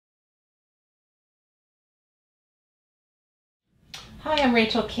Hi, I'm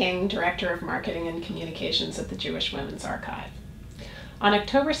Rachel King, Director of Marketing and Communications at the Jewish Women's Archive. On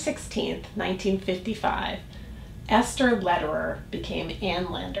October 16, 1955, Esther Lederer became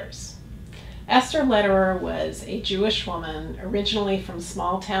Ann Landers. Esther Lederer was a Jewish woman originally from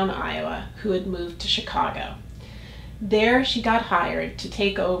small-town Iowa who had moved to Chicago. There she got hired to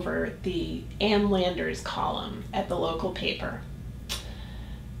take over the Ann Landers column at the local paper.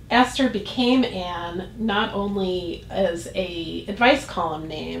 Esther became Ann not only as an advice column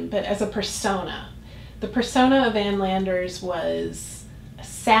name, but as a persona. The persona of Ann Landers was a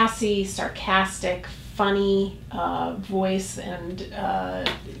sassy, sarcastic, funny voice and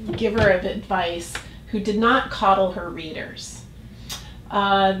giver of advice who did not coddle her readers.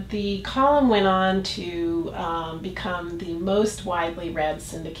 The column went on to become the most widely read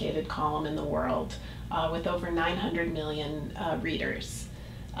syndicated column in the world, with over 900 million readers.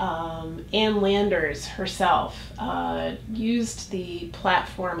 Ann Landers herself used the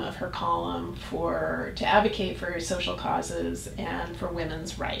platform of her column to advocate for social causes and for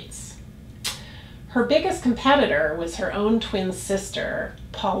women's rights. Her biggest competitor was her own twin sister,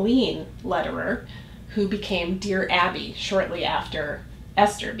 Pauline Lederer, who became Dear Abby shortly after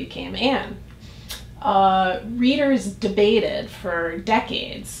Esther became Ann. Readers debated for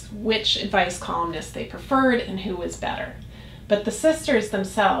decades which advice columnist they preferred and who was better. But the sisters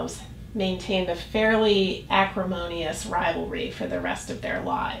themselves maintained a fairly acrimonious rivalry for the rest of their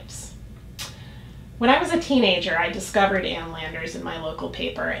lives. When I was a teenager, I discovered Ann Landers in my local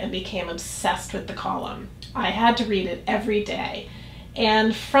paper and became obsessed with the column. I had to read it every day,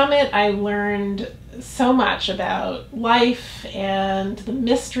 and from it I learned so much about life and the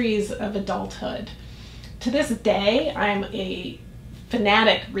mysteries of adulthood. To this day, I'm a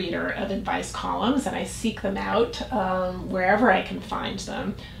fanatic reader of advice columns, and I seek them out wherever I can find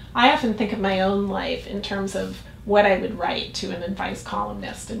them. I often think of my own life in terms of what I would write to an advice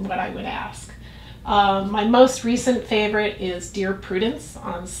columnist and what I would ask. My most recent favorite is Dear Prudence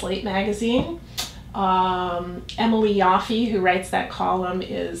on Slate magazine. Emily Yoffe, who writes that column,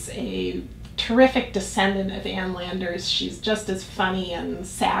 is a terrific descendant of Ann Landers. She's just as funny and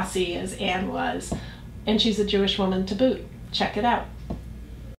sassy as Ann was, and she's a Jewish woman to boot. Check it out.